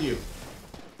 Right behind you.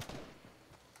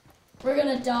 We're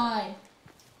gonna die.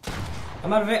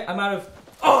 I'm out of it. I'm out of.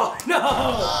 Oh no!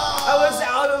 I was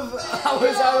out of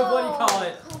what do you call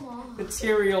it? Come on.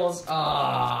 Materials.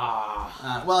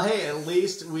 Well, hey, at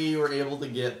least we were able to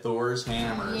get Thor's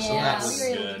hammer, so that was we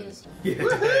were able to good. do this.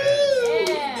 Woohoo!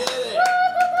 Yeah. We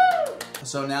did it!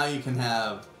 So now you can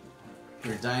have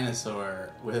your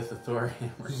dinosaur with the Thor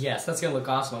hammer. Yes, that's gonna look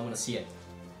awesome. I want to see it.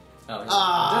 Oh,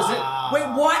 Ah. does it?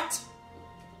 Wait, what?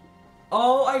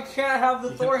 Oh, I can't have the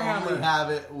You Thor can hammer. only have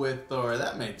it with Thor.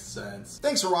 That makes sense.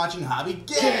 Thanks for watching Hobby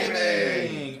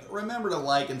Gaming. Remember to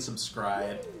like and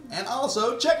subscribe, and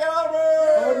also check out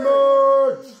our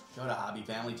merch. Go to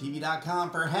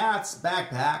hobbyfamilytv.com for hats,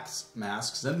 backpacks,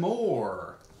 masks, and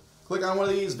more. Click on one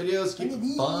of these videos to keep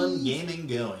fun gaming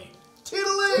going.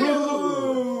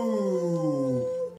 Toodaloo!